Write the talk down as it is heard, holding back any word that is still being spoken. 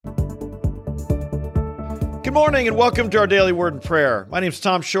Good morning and welcome to our daily word and prayer. My name is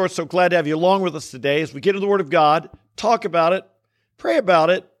Tom Short, so glad to have you along with us today as we get into the Word of God, talk about it, pray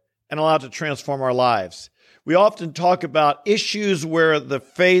about it, and allow it to transform our lives. We often talk about issues where the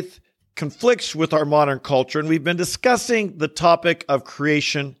faith conflicts with our modern culture, and we've been discussing the topic of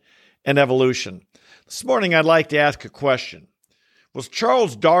creation and evolution. This morning, I'd like to ask a question. Was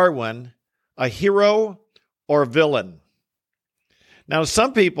Charles Darwin a hero or a villain? Now, to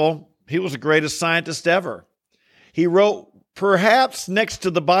some people, he was the greatest scientist ever. He wrote, perhaps next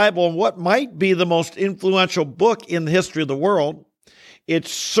to the Bible, what might be the most influential book in the history of the world. It's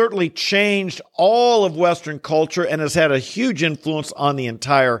certainly changed all of Western culture and has had a huge influence on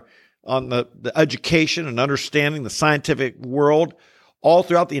the education and understanding the scientific world all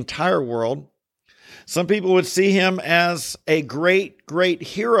throughout the entire world. Some people would see him as a great, great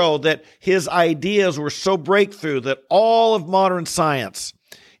hero, that his ideas were so breakthrough that all of modern science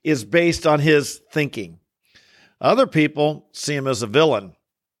is based on his thinking. Other people see him as a villain.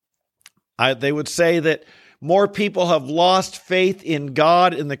 They would say that more people have lost faith in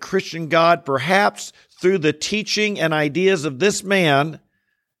God, in the Christian God, perhaps through the teaching and ideas of this man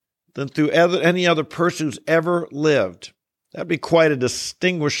than through any other person who's ever lived. That'd be quite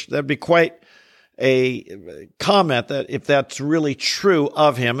a comment that if that's really true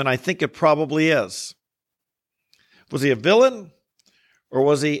of him, and I think it probably is. Was he a villain or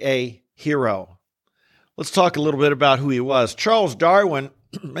was he a hero? Let's talk a little bit about who he was. Charles Darwin,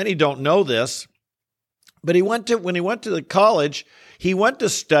 many don't know this, but when he went to the college, he went to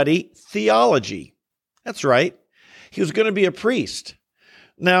study theology. That's right. He was going to be a priest.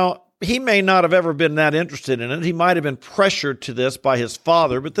 Now, he may not have ever been that interested in it. He might have been pressured to this by his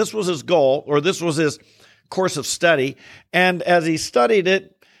father, but this was his goal, or this was his course of study. And as he studied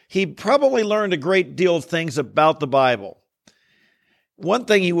it, he probably learned a great deal of things about the Bible. One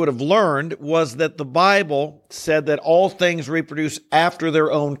thing he would have learned was that the Bible said that all things reproduce after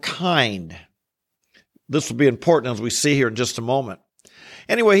their own kind. This will be important as we see here in just a moment.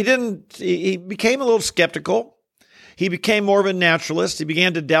 Anyway, he became a little skeptical. He became more of a naturalist. He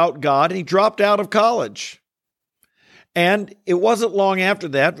began to doubt God, and he dropped out of college. And it wasn't long after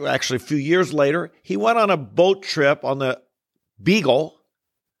that, actually a few years later, he went on a boat trip on the Beagle,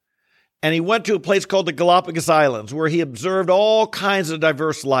 and he went to a place called the Galapagos Islands, where he observed all kinds of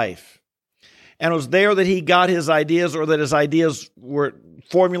diverse life. And it was there that he got his ideas, or that his ideas were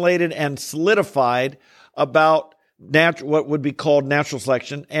formulated and solidified about what would be called natural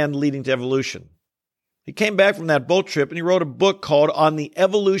selection and leading to evolution. He came back from that boat trip and he wrote a book called On the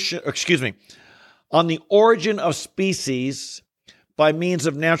Origin of Species by Means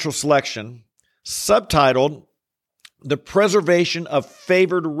of Natural Selection, subtitled The Preservation of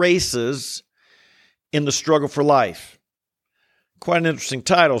Favored Races in the Struggle for Life. Quite an interesting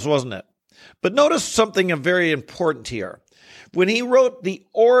title, wasn't it? But notice something very important here. When he wrote The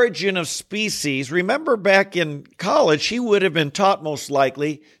Origin of Species, remember back in college, he would have been taught most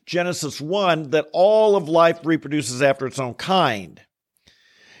likely, Genesis 1, that all of life reproduces after its own kind.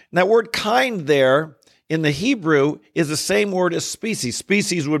 And that word kind there in the Hebrew is the same word as species.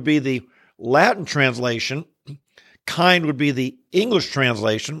 Species would be the Latin translation. Kind would be the English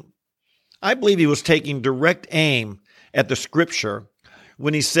translation. I believe he was taking direct aim at the scripture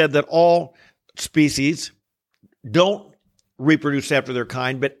when he said that all species don't reproduce after their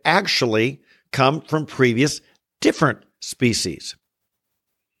kind, but actually come from previous different species.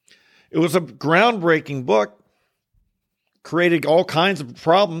 It was a groundbreaking book, created all kinds of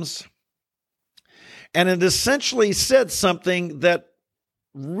problems, and it essentially said something that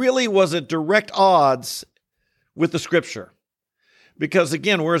really was at direct odds with the scripture. Because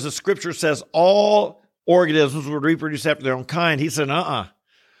again, whereas the scripture says all organisms would reproduce after their own kind, he said,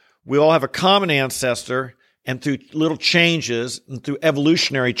 we all have a common ancestor, and through little changes and through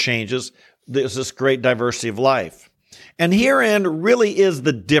evolutionary changes, there's this great diversity of life. And herein really is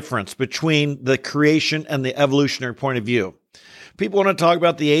the difference between the creation and the evolutionary point of view. People want to talk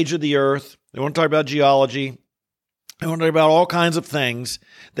about the age of the earth. They want to talk about geology. They want to talk about all kinds of things.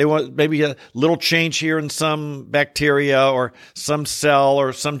 They want maybe a little change here in some bacteria or some cell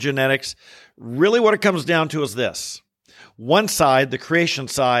or some genetics. Really what it comes down to is this. One side, the creation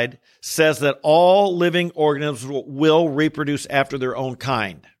side, says that all living organisms will reproduce after their own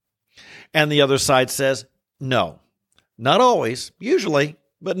kind. And the other side says, no, not always, usually,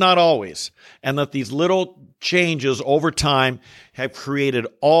 but not always. And that these little changes over time have created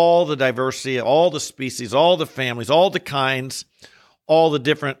all the diversity, all the species, all the families, all the kinds, all the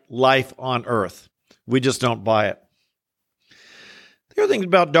different life on Earth. We just don't buy it. The other thing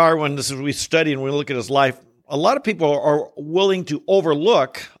about Darwin, this is we study and we look at his life, a lot of people are willing to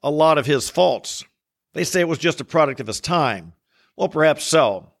overlook a lot of his faults. They say it was just a product of his time. Well, perhaps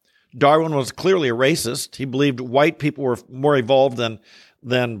so. Darwin was clearly a racist. He believed white people were more evolved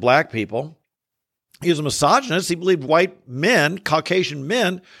than black people. He was a misogynist. He believed white men, Caucasian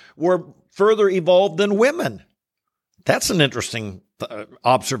men, were further evolved than women. That's an interesting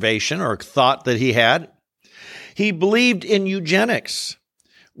observation or thought that he had. He believed in eugenics,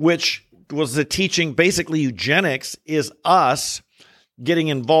 which was the teaching. Basically, eugenics is us getting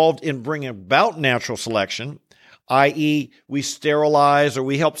involved in bringing about natural selection, i.e., we sterilize or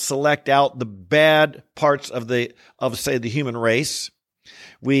we help select out the bad parts of the human race.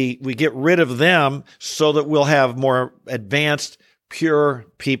 We get rid of them so that we'll have more advanced, pure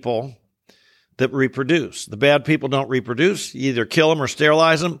people that reproduce. The bad people don't reproduce. You either kill them or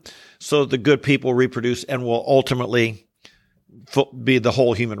sterilize them so that the good people reproduce and will ultimately be the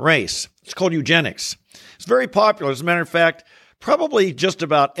whole human race. It's called eugenics. It's very popular. As a matter of fact, probably just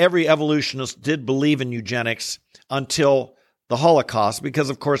about every evolutionist did believe in eugenics until the Holocaust, because,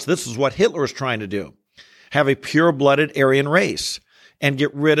 of course, this is what Hitler was trying to do, have a pure-blooded Aryan race and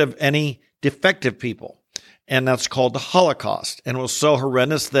get rid of any defective people. And that's called the Holocaust. And it was so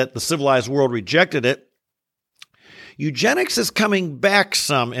horrendous that the civilized world rejected it. Eugenics is coming back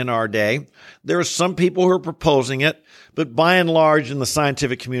some in our day. There are some people who are proposing it, but by and large in the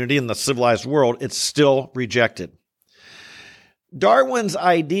scientific community, in the civilized world, it's still rejected. Darwin's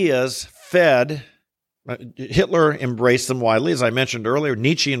ideas fed, Hitler embraced them widely, as I mentioned earlier.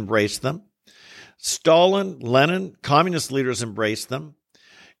 Nietzsche embraced them. Stalin, Lenin, communist leaders embraced them.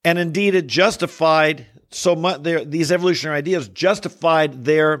 And indeed, it justified so much, these evolutionary ideas justified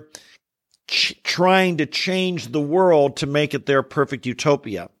their trying to change the world to make it their perfect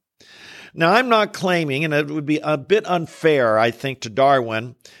utopia. Now, I'm not claiming, and it would be a bit unfair, I think, to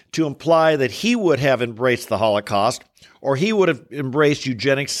Darwin to imply that he would have embraced the Holocaust, or he would have embraced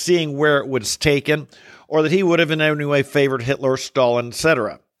eugenics, seeing where it was taken, or that he would have in any way favored Hitler, Stalin,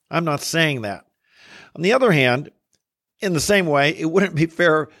 etc. I'm not saying that. On the other hand, in the same way, it wouldn't be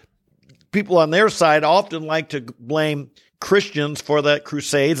fair. People on their side often like to blame Christians for the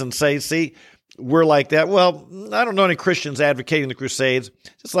Crusades and say, see, we're like that. Well, I don't know any Christians advocating the Crusades,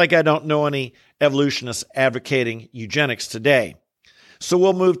 just like I don't know any evolutionists advocating eugenics today. So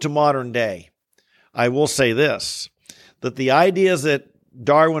we'll move to modern day. I will say this, that the ideas that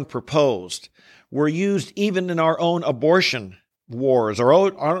Darwin proposed were used even in our own abortion wars, our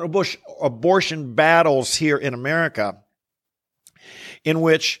own abortion battles here in America, in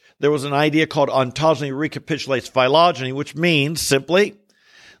which there was an idea called ontogeny recapitulates phylogeny, which means simply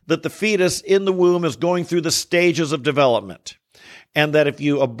that the fetus in the womb is going through the stages of development. And that if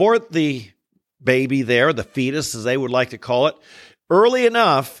you abort the baby there, the fetus, as they would like to call it, early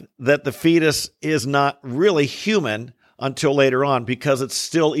enough that the fetus is not really human until later on, because it's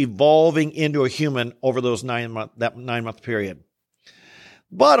still evolving into a human over those 9-month period.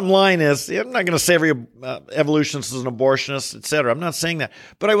 Bottom line is, I'm not going to say every evolutionist is an abortionist, etc. I'm not saying that.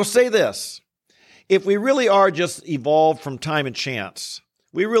 But I will say this. If we really are just evolved from time and chance,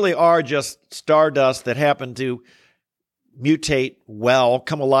 we really are just stardust that happened to mutate well,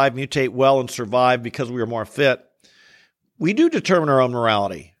 come alive, mutate well, and survive because we are more fit, we do determine our own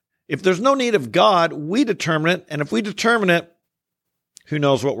morality. If there's no need of God, we determine it. And if we determine it, who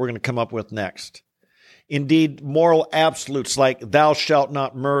knows what we're going to come up with next. Indeed, moral absolutes like thou shalt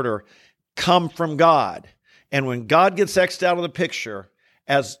not murder come from God. And when God gets X'd out of the picture,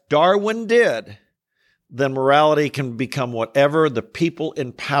 as Darwin did, then morality can become whatever the people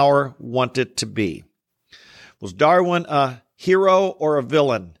in power want it to be. Was Darwin a hero or a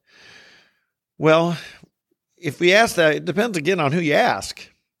villain? Well, if we ask that, it depends again on who you ask.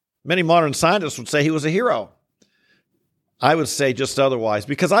 Many modern scientists would say he was a hero. I would say just otherwise,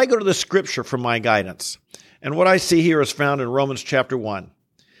 because I go to the scripture for my guidance. And what I see here is found in Romans chapter 1,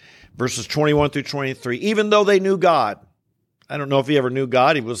 verses 21 through 23. Even though they knew God, I don't know if he ever knew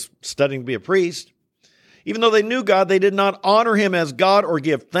God. He was studying to be a priest. Even though they knew God, they did not honor him as God or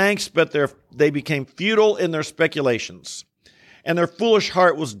give thanks, but they became futile in their speculations. And their foolish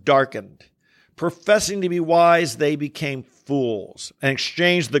heart was darkened. Professing to be wise, they became fools and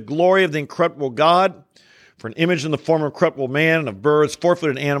exchanged the glory of the incorruptible God for an image in the form of a corruptible man and of birds,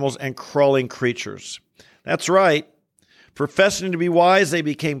 four-footed animals, and crawling creatures. That's right. Professing to be wise, they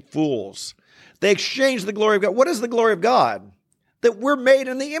became fools. They exchanged the glory of God. What is the glory of God? That we're made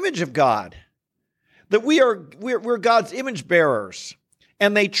in the image of God. That we're God's image bearers.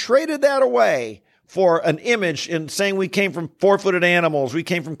 And they traded that away for an image in saying we came from four-footed animals, we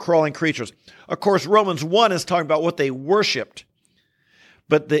came from crawling creatures. Of course, Romans 1 is talking about what they worshiped.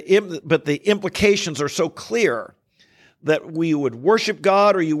 But the implications are so clear that we would worship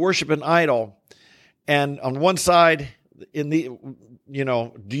God or you worship an idol. And on one side, do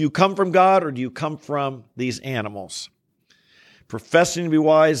you come from God or do you come from these animals? Professing to be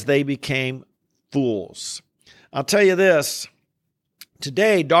wise, they became fools. I'll tell you this.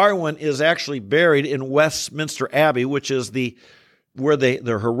 Today, Darwin is actually buried in Westminster Abbey, which is where the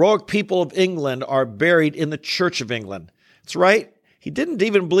heroic people of England are buried in the Church of England. That's right. He didn't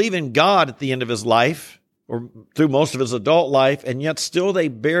even believe in God at the end of his life or through most of his adult life, and yet still they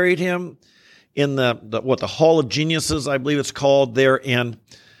buried him in the Hall of Geniuses, I believe it's called, there in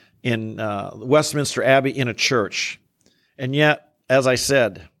Westminster Abbey in a church. And yet, as I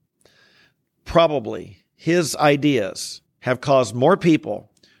said, probably his ideas have caused more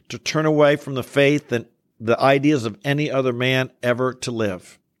people to turn away from the faith than the ideas of any other man ever to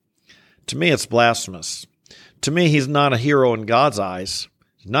live. To me, it's blasphemous. To me, he's not a hero in God's eyes.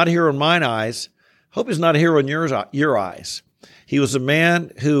 He's not a hero in mine eyes. Hope he's not a hero in your eyes. He was a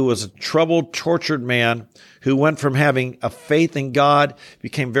man who was a troubled, tortured man who went from having a faith in God,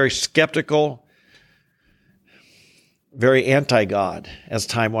 became very skeptical, very anti-God as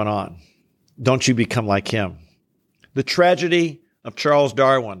time went on. Don't you become like him. The tragedy of Charles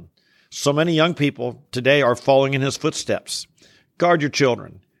Darwin. So many young people today are following in his footsteps. Guard your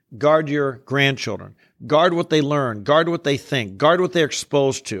children. Guard your grandchildren. Guard what they learn. Guard what they think. Guard what they're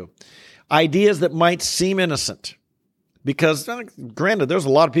exposed to. Ideas that might seem innocent. Because, granted, there's a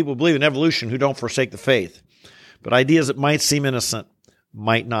lot of people who believe in evolution who don't forsake the faith. But ideas that might seem innocent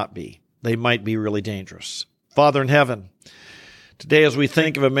might not be. They might be really dangerous. Father in heaven, today as we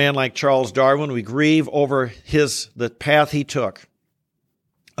think of a man like Charles Darwin, we grieve over the path he took.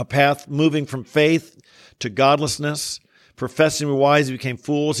 A path moving from faith to godlessness. Professing to be wise, he became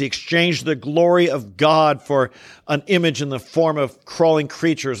fools. He exchanged the glory of God for an image in the form of crawling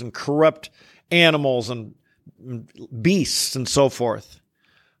creatures and corrupt animals and beasts and so forth.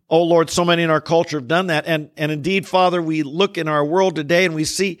 Oh, Lord, so many in our culture have done that. And indeed, Father, we look in our world today and we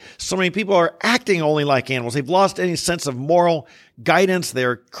see so many people are acting only like animals. They've lost any sense of moral guidance.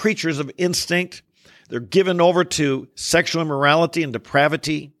 They're creatures of instinct. They're given over to sexual immorality and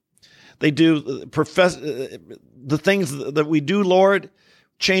depravity. They do profess the things that we do, Lord,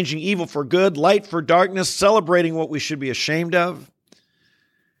 changing evil for good, light for darkness, celebrating what we should be ashamed of.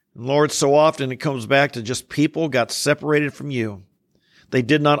 And Lord, so often it comes back to just people got separated from you. They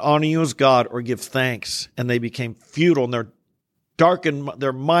did not honor you as God or give thanks, and they became futile, and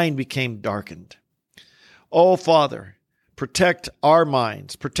their mind became darkened. Oh, Father, protect our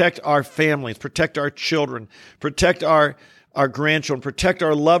minds, protect our families, protect our children, protect our grandchildren, protect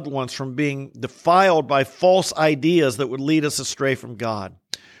our loved ones from being defiled by false ideas that would lead us astray from God.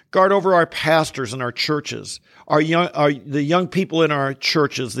 Guard over our pastors and our churches, the young people in our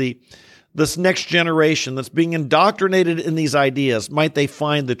churches, this next generation that's being indoctrinated in these ideas. Might they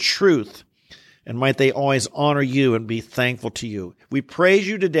find the truth, and might they always honor you and be thankful to you. We praise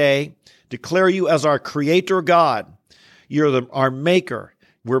you today, declare you as our Creator God. You're our Maker.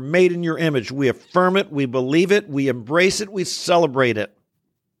 We're made in your image. We affirm it. We believe it. We embrace it. We celebrate it.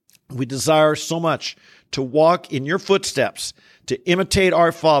 We desire so much to walk in your footsteps, to imitate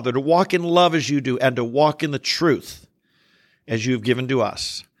our Father, to walk in love as you do, and to walk in the truth as you've given to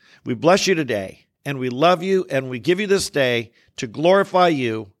us. We bless you today, and we love you, and we give you this day to glorify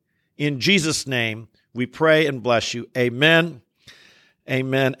you. In Jesus' name, we pray and bless you. Amen,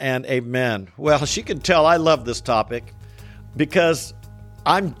 amen, and amen. Well, as you can tell, I love this topic because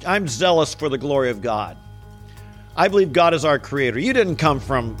I'm zealous for the glory of God. I believe God is our creator. You didn't come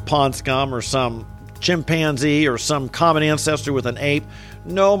from pond scum or some chimpanzee or some common ancestor with an ape.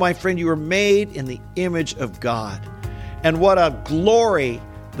 No, my friend, you were made in the image of God. And what a glory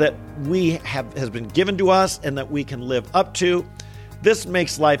that has been given to us and that we can live up to. This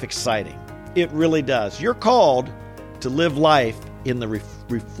makes life exciting. It really does. You're called to live life in the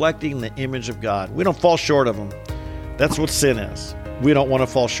reflecting the image of God. We don't fall short of Him. That's what sin is. We don't want to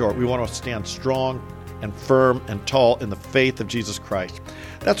fall short. We want to stand strong and firm and tall in the faith of Jesus Christ.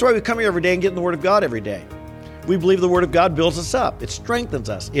 That's why we come here every day and get in the Word of God every day. We believe the Word of God builds us up. It strengthens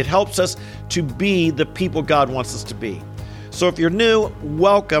us. It helps us to be the people God wants us to be. So if you're new,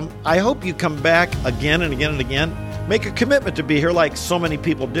 welcome. I hope you come back again and again and again. Make a commitment to be here like so many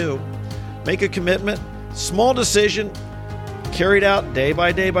people do. Make a commitment, small decision, carried out day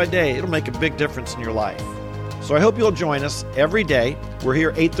by day by day. It'll make a big difference in your life. So I hope you'll join us every day. We're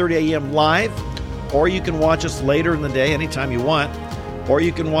here 8:30 a.m. live, or you can watch us later in the day anytime you want, or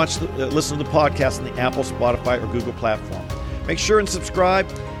you can listen to the podcast on the Apple, Spotify, or Google platform. Make sure and subscribe.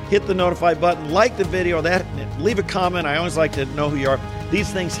 Hit the notify button, like the video, leave a comment. I always like to know who you are. These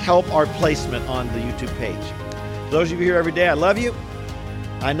things help our placement on the YouTube page. For those of you here every day, I love you.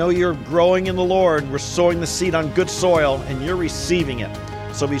 I know you're growing in the Lord. We're sowing the seed on good soil, and you're receiving it.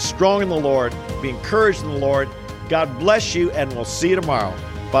 So be strong in the Lord. Be encouraged in the Lord. God bless you, and we'll see you tomorrow.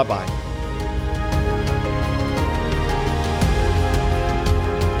 Bye-bye.